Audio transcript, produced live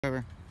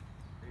Whatever.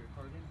 Are you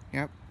recording?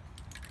 Yep.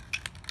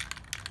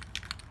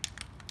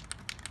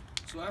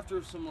 So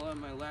after some of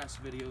my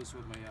last videos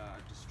with my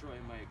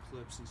destroying my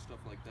Eclipse and stuff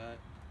like that,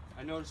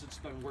 I noticed it's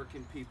been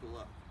working people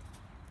up.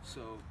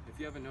 So if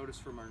you haven't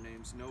noticed from our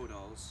names,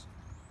 Know-It-Alls,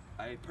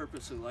 I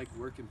purposely like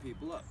working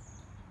people up.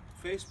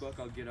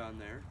 Facebook, I'll get on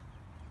there,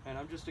 and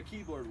I'm just a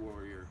keyboard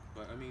warrior.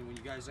 But I mean, when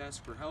you guys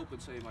ask for help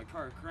and say my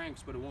car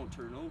cranks but it won't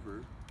turn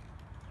over,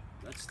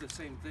 that's the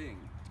same thing.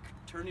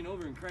 Turning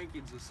over and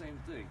cranking is the same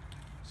thing.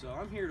 So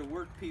I'm here to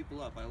work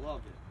people up. I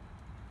love it.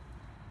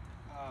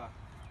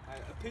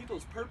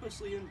 People's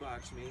purposely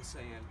inboxed me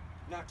saying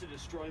not to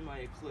destroy my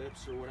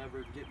Eclipse or whatever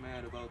and get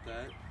mad about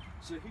that.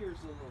 So here's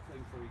a little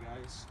thing for you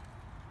guys.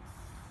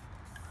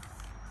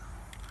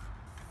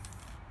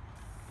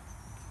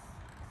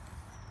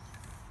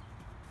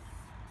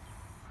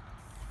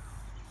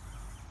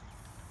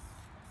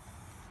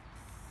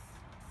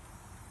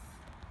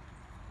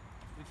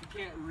 If you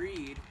can't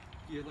read,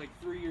 you're like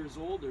 3 years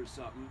old or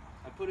something,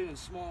 I put it in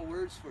small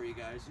words for you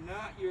guys.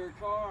 Not your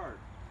car.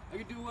 I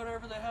can do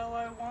whatever the hell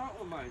I want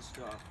with my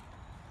stuff.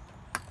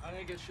 I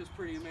think it's just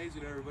pretty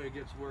amazing everybody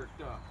gets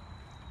worked up.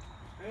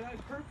 And I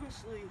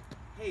purposely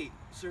hate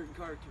certain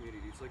car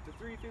communities, like the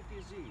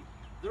 350Z.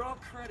 They're all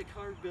credit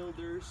card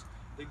builders.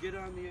 They get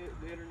on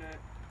the internet,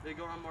 they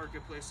go on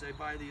Marketplace, they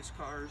buy these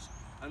cars,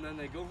 and then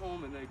they go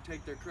home and they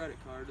take their credit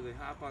card and they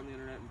hop on the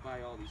internet and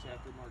buy all these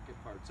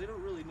aftermarket parts. They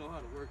don't really know how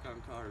to work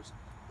on cars.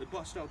 They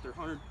bust out their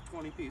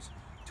 120-piece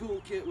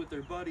toolkit with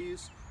their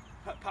buddies,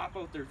 pop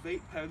out their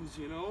vape pens,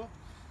 you know,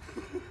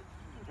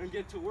 and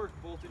get to work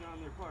bolting on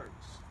their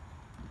parts.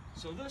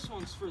 So this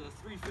one's for the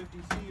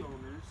 350Z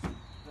owners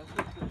that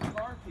think they're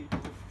car people,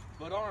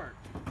 but aren't.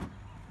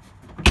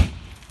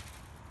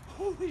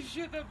 Holy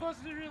shit, that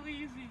busted really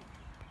easy.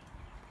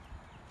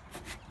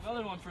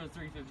 Another one for the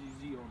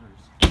 350Z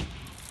owners.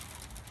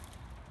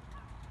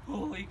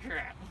 Holy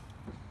crap.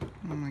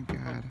 Oh my god.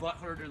 How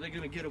butthurt are they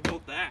gonna get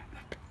about that?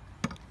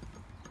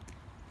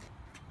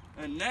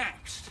 And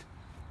next,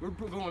 we're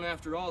going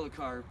after all the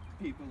car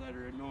people that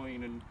are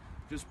annoying and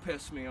just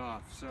piss me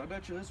off. So I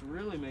bet you this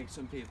really makes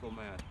some people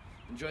mad.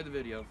 Enjoy the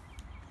video.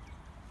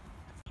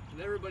 And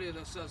everybody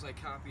that says I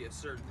copy a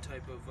certain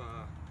type of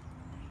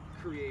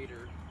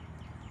creator,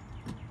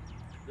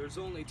 there's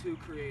only two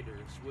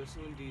creators,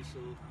 Whistling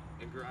Diesel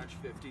and Garage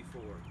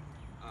 54.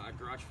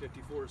 Garage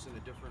 54 is in a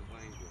different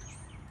language.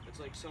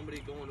 It's like somebody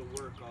going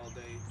to work all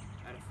day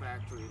at a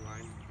factory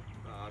line,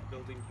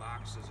 building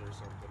boxes or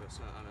something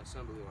on an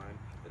assembly line.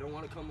 They don't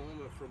want to come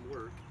home from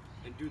work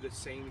and do the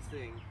same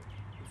thing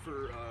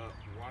for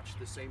watch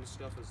the same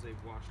stuff as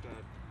they've watched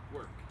at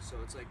work. So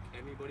it's like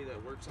anybody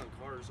that works on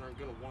cars aren't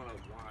going to want to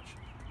watch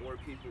more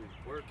people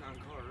work on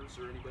cars,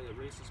 or anybody that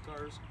races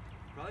cars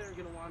probably aren't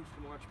going to want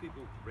to watch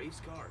people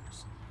race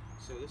cars.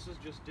 So this is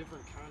just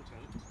different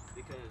content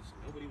because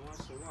nobody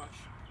wants to watch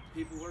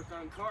people work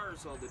on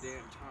cars all the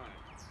damn time.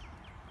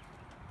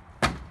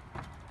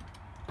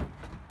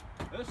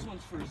 This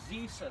one's for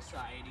Z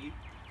Society.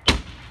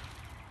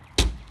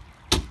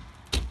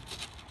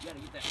 You gotta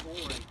get that hole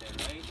right there,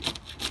 right?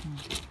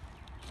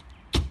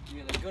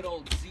 You got the good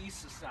old Z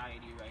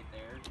Society right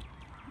there.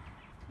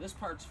 This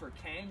part's for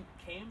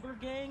Camber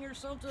Gang or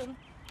something.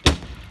 You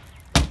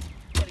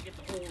gotta get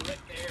the hole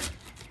right there.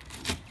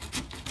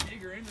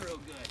 Dig her in real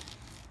good.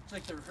 It's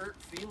like their hurt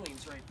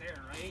feelings right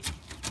there, right?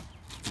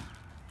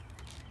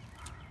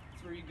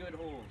 3 good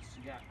holes.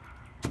 You got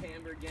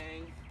Camber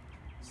Gang,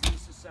 Z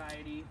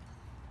Society,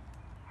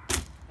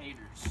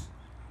 haters.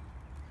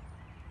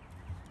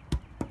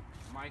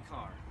 My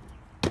car.